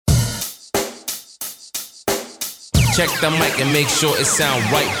Check the mic and make sure it sound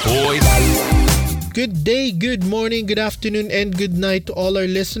right, boys. Good day, good morning, good afternoon, and good night to all our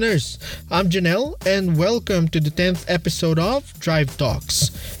listeners. I'm Janelle, and welcome to the 10th episode of Drive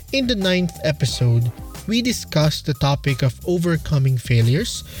Talks. In the 9th episode, we discussed the topic of overcoming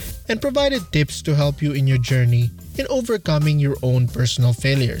failures and provided tips to help you in your journey in overcoming your own personal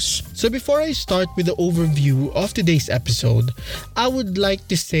failures. So before I start with the overview of today's episode, I would like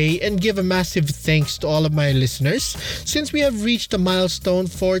to say and give a massive thanks to all of my listeners since we have reached a milestone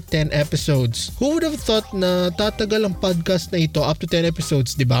for 10 episodes. Who would have thought na tatagal ang podcast na ito up to 10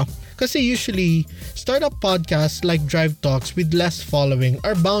 episodes, di ba? Kasi usually, startup podcasts like Drive Talks with less following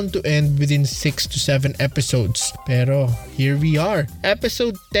are bound to end within 6 to 7 episodes. Pero here we are,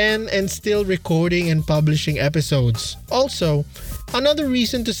 episode 10 and still recording and publishing episodes. Also, another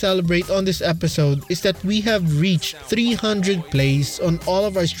reason to celebrate on this episode is that we have reached 300 plays on all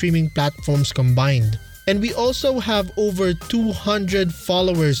of our streaming platforms combined. And we also have over 200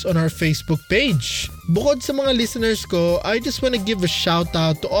 followers on our Facebook page. Bukod sa mga listeners ko, I just want to give a shout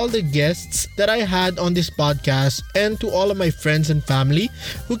out to all the guests that I had on this podcast and to all of my friends and family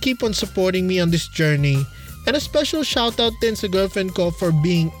who keep on supporting me on this journey. And a special shout out din sa girlfriend ko for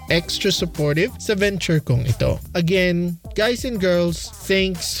being extra supportive sa venture kong ito. Again, guys and girls,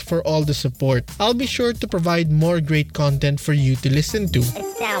 thanks for all the support. I'll be sure to provide more great content for you to listen to. It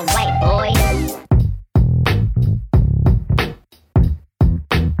sounds right, boy.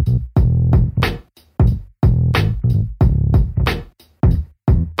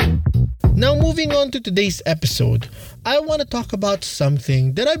 Now moving on to today's episode, I want to talk about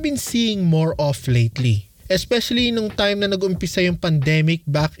something that I've been seeing more of lately. Especially nung time na nag-umpisa yung pandemic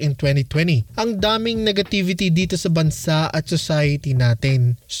back in 2020. Ang daming negativity dito sa bansa at society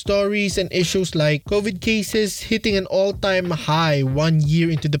natin. Stories and issues like COVID cases hitting an all-time high 1 year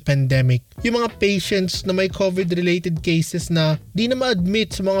into the pandemic. Yung mga patients na may COVID-related cases na di na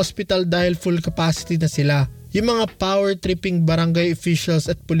ma-admit sa mga ospital dahil full capacity na sila. Yung mga power-tripping barangay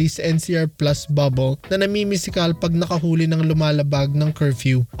officials at police NCR Plus bubble na namimisikal pag nakahuli ng lumalabag ng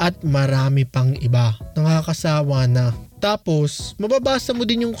curfew at marami pang iba. Nakakasawa na. Tapos, mababasa mo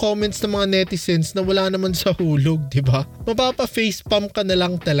din yung comments ng mga netizens na wala naman sa hulog, diba? Mapapa-facepalm ka na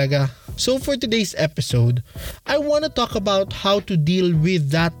lang talaga. So for today's episode, I want to talk about how to deal with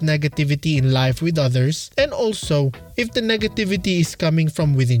that negativity in life with others and also if the negativity is coming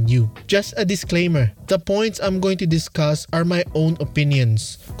from within you. Just a disclaimer, the points I'm going to discuss are my own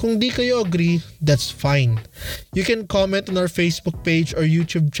opinions. Kung di kayo agree, that's fine. You can comment on our Facebook page or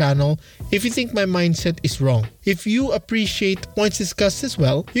YouTube channel if you think my mindset is wrong. If you appreciate points discussed as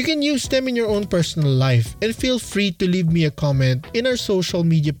well, you can use them in your own personal life and feel free to leave me a comment in our social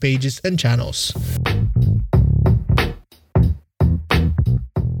media pages and channels.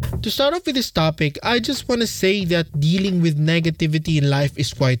 To start off with this topic, I just want to say that dealing with negativity in life is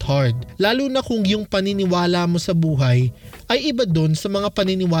quite hard. Lalo na kung yung paniniwala mo sa buhay ay iba dun sa mga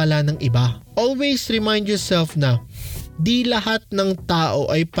paniniwala ng iba. Always remind yourself na di lahat ng tao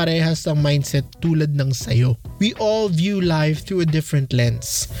ay parehas ang mindset tulad ng sayo. We all view life through a different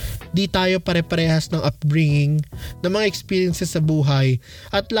lens. Di tayo pare-parehas ng upbringing, ng mga experiences sa buhay,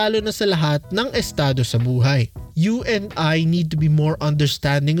 at lalo na sa lahat ng estado sa buhay. You and I need to be more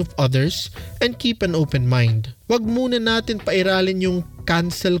understanding of others and keep an open mind. Wag muna natin pairalin yung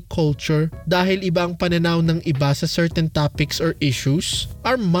cancel culture dahil iba ang pananaw ng iba sa certain topics or issues.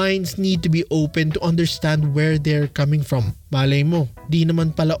 Our minds need to be open to understand where they're coming from. Malay mo, di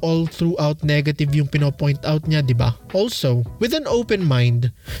naman pala all throughout negative yung pinopoint out niya, di ba? Also, with an open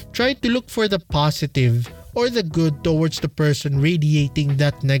mind, try to look for the positive or the good towards the person radiating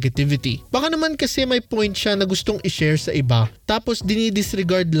that negativity. Baka naman kasi may point siya na gustong i-share sa iba tapos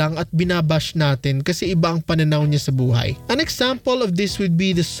dinidisregard lang at binabash natin kasi iba ang pananaw niya sa buhay. An example of this would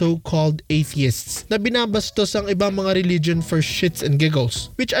be the so-called atheists na binabastos ang ibang mga religion for shits and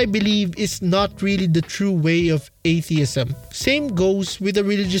giggles, which I believe is not really the true way of atheism. Same goes with the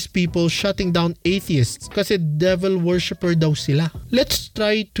religious people shutting down atheists kasi devil worshipper daw sila. Let's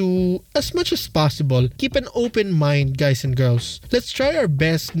try to, as much as possible, keep an open mind, guys and girls. Let's try our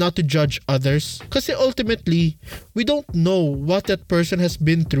best not to judge others kasi ultimately, we don't know what that person has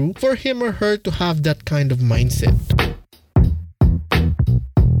been through for him or her to have that kind of mindset.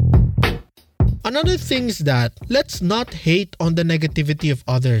 Another thing is that let's not hate on the negativity of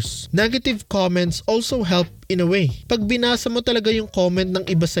others. Negative comments also help in a way. Pag binasa mo talaga yung comment ng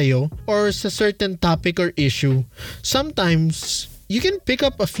iba sa'yo or sa certain topic or issue, sometimes you can pick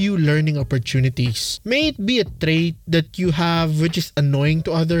up a few learning opportunities. May it be a trait that you have which is annoying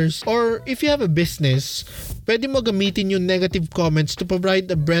to others, or if you have a business, pwede mo gamitin yung negative comments to provide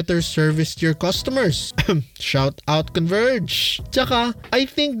a better service to your customers. Shout out Converge! Tsaka, I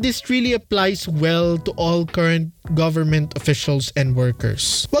think this really applies well to all current government officials and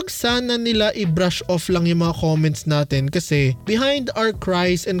workers. Wag sana nila i-brush off lang yung mga comments natin kasi behind our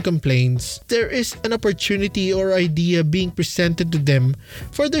cries and complaints, there is an opportunity or idea being presented to them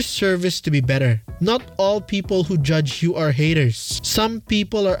for their service to be better. Not all people who judge you are haters. Some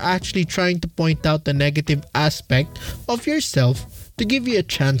people are actually trying to point out the negative aspect of yourself to give you a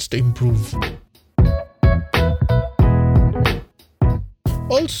chance to improve.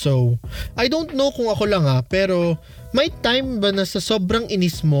 Also, I don't know kung ako lang pero may time ba na sa sobrang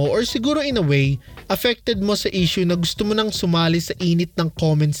inis mo or siguro in a way, affected mo sa issue na gusto mo nang sumali sa init ng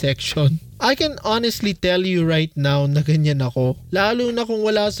comment section? I can honestly tell you right now na ganyan ako. Lalo na kung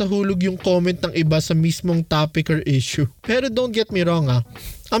wala sa hulog yung comment ng iba sa mismong topic or issue. Pero don't get me wrong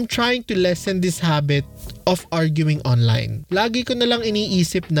I'm trying to lessen this habit of arguing online. Lagi ko na lang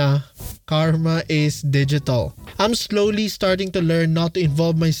iniisip na karma is digital. I'm slowly starting to learn not to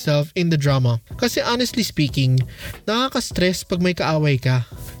involve myself in the drama. Kasi honestly speaking, nakaka-stress pag may kaaway ka.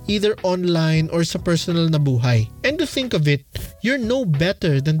 Either online or sa personal na buhay. And to think of it, you're no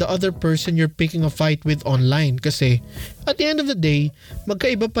better than the other person you're picking a fight with online kasi at the end of the day,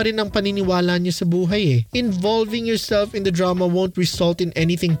 magkaiba pa rin ang paniniwala niyo sa buhay Involving yourself in the drama won't result in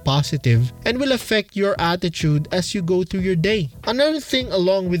anything positive and will affect your attitude as you go through your day. Another thing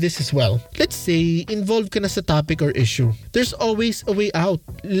along with this as well, let's say involved ka na sa topic or issue. There's always a way out.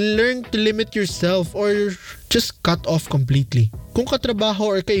 Learn to limit yourself or just cut off completely. Kung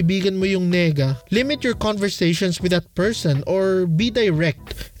katrabaho or kaibigan mo yung nega, limit your conversations with that person or be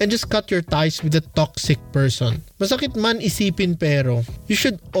direct and just cut your ties with that toxic person. Masakit man isipin pero you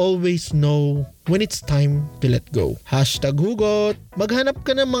should always know when it's time to let go. #hugot. Maghanap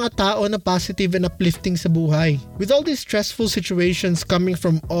ka ng mga tao na positive and uplifting sa buhay. With all these stressful situations coming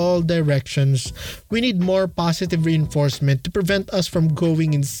from all directions, we need more positive reinforcement to prevent us from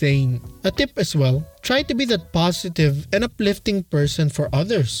going insane. A tip as well, try to be that positive and uplifting person for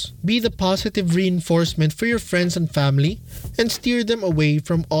others. Be the positive reinforcement for your friends and family and steer them away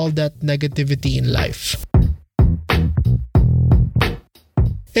from all that negativity in life.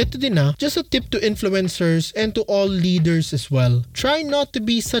 Ito din just a tip to influencers and to all leaders as well. Try not to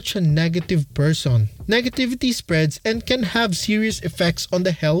be such a negative person. Negativity spreads and can have serious effects on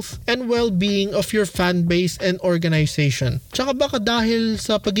the health and well-being of your fan base and organization. Tsaka baka dahil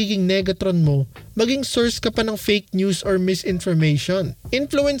sa pagiging negatron mo, maging source ka pa ng fake news or misinformation.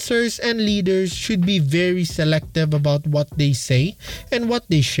 Influencers and leaders should be very selective about what they say and what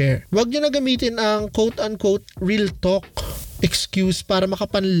they share. Huwag niyo na gamitin ang quote-unquote real talk excuse para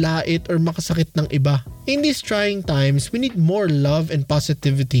makapanlait or makasakit ng iba. In these trying times, we need more love and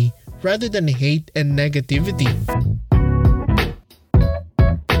positivity rather than hate and negativity.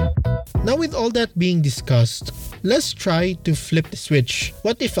 Now with all that being discussed, let's try to flip the switch.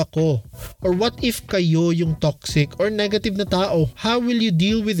 What if ako? Or what if kayo yung toxic or negative na tao? How will you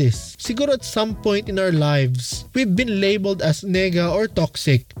deal with this? Siguro at some point in our lives, we've been labeled as nega or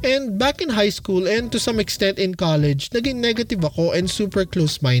toxic. And back in high school and to some extent in college, naging negative ako and super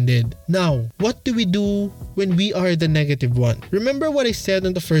close-minded. Now, what do we do when we are the negative one? Remember what I said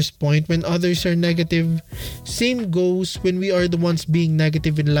on the first point when others are negative? Same goes when we are the ones being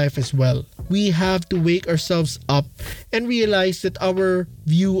negative in life as well. We have to wake ourselves up and realize that our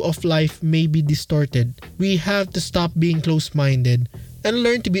view of life may be distorted. We have to stop being close-minded and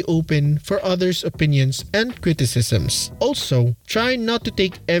learn to be open for others' opinions and criticisms. Also, try not to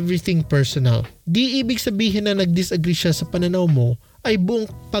take everything personal. Di ibig sabihin na nag-disagree siya sa pananaw mo ay buong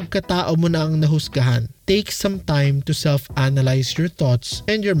pagkatao mo na ang nahusgahan. Take some time to self-analyze your thoughts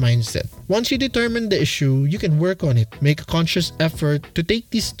and your mindset. Once you determine the issue, you can work on it. Make a conscious effort to take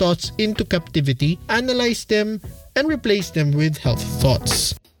these thoughts into captivity, analyze them, and replace them with healthy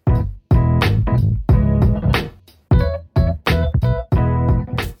thoughts.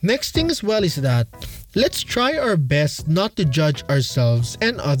 Next thing as well is that let's try our best not to judge ourselves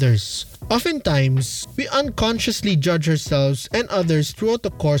and others. Oftentimes, we unconsciously judge ourselves and others throughout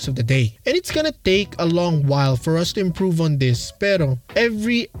the course of the day. And it's gonna take a long while for us to improve on this, pero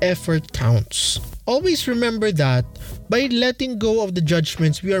every effort counts. Always remember that by letting go of the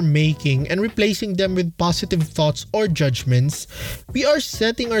judgments we are making and replacing them with positive thoughts or judgments, we are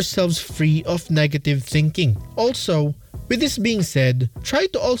setting ourselves free of negative thinking. Also, with this being said, try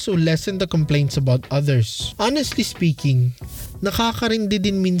to also lessen the complaints about others. Honestly speaking, Nakakarindi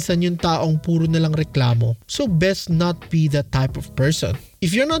din minsan yung taong puro na lang reklamo. So best not be that type of person.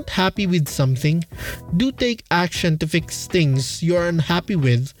 If you're not happy with something, do take action to fix things you're unhappy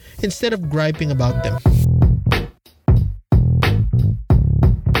with instead of griping about them.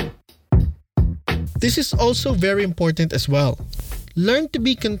 This is also very important as well. Learn to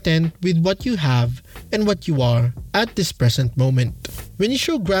be content with what you have and what you are at this present moment. When you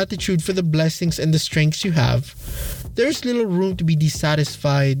show gratitude for the blessings and the strengths you have, there's little room to be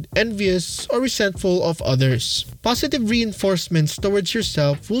dissatisfied, envious, or resentful of others. Positive reinforcements towards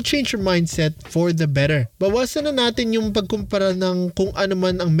yourself will change your mindset for the better. Bawasan na natin yung pagkumpara ng kung ano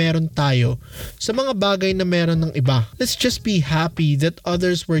man ang meron tayo sa mga bagay na meron ng iba. Let's just be happy that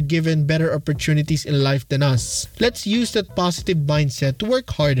others were given better opportunities in life than us. Let's use that positive mindset to work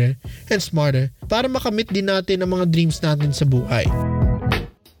harder and smarter para makamit din natin ang mga dreams natin sa buhay.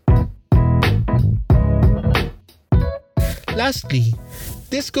 Lastly,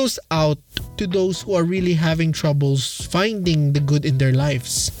 this goes out to those who are really having troubles finding the good in their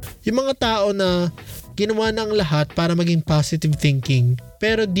lives. Yung mga tao na ginawa na ang lahat para maging positive thinking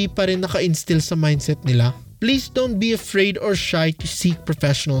pero di pa rin naka-instill sa mindset nila. Please don't be afraid or shy to seek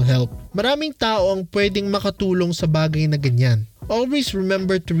professional help. Maraming tao ang pwedeng makatulong sa bagay na ganyan. Always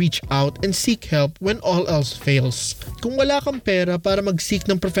remember to reach out and seek help when all else fails. Kung wala kang pera para mag-seek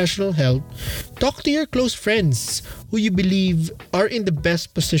ng professional help, talk to your close friends who you believe are in the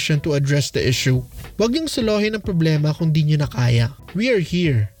best position to address the issue. Huwag niyong solohin ang problema kung di niyo na kaya. We are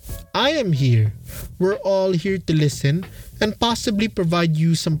here. I am here. We're all here to listen and possibly provide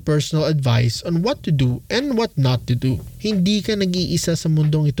you some personal advice on what to do and what not to do. Hindi ka nag-iisa sa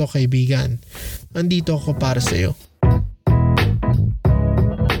mundong ito, kaibigan. Andito ako para sa iyo.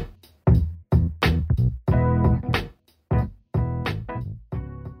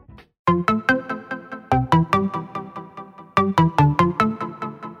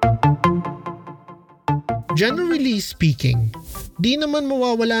 Generally speaking, di naman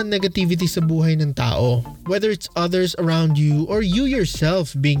mawawala ang negativity sa buhay ng tao. Whether it's others around you or you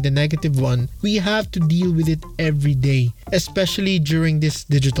yourself being the negative one, we have to deal with it every day, especially during this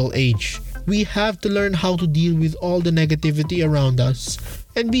digital age. We have to learn how to deal with all the negativity around us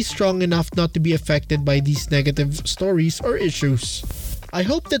and be strong enough not to be affected by these negative stories or issues. I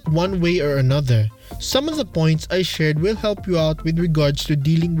hope that one way or another, some of the points I shared will help you out with regards to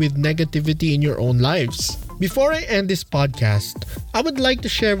dealing with negativity in your own lives. Before I end this podcast, I would like to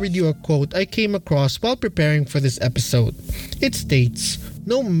share with you a quote I came across while preparing for this episode. It states,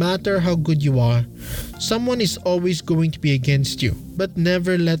 "No matter how good you are, someone is always going to be against you, but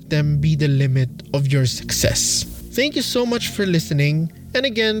never let them be the limit of your success." Thank you so much for listening. And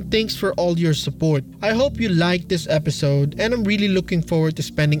again, thanks for all your support. I hope you liked this episode and I'm really looking forward to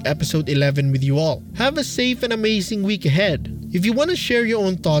spending episode 11 with you all. Have a safe and amazing week ahead. If you want to share your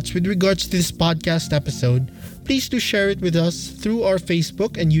own thoughts with regards to this podcast episode, please do share it with us through our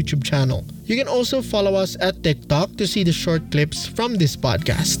Facebook and YouTube channel. You can also follow us at TikTok to see the short clips from this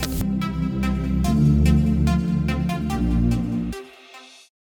podcast.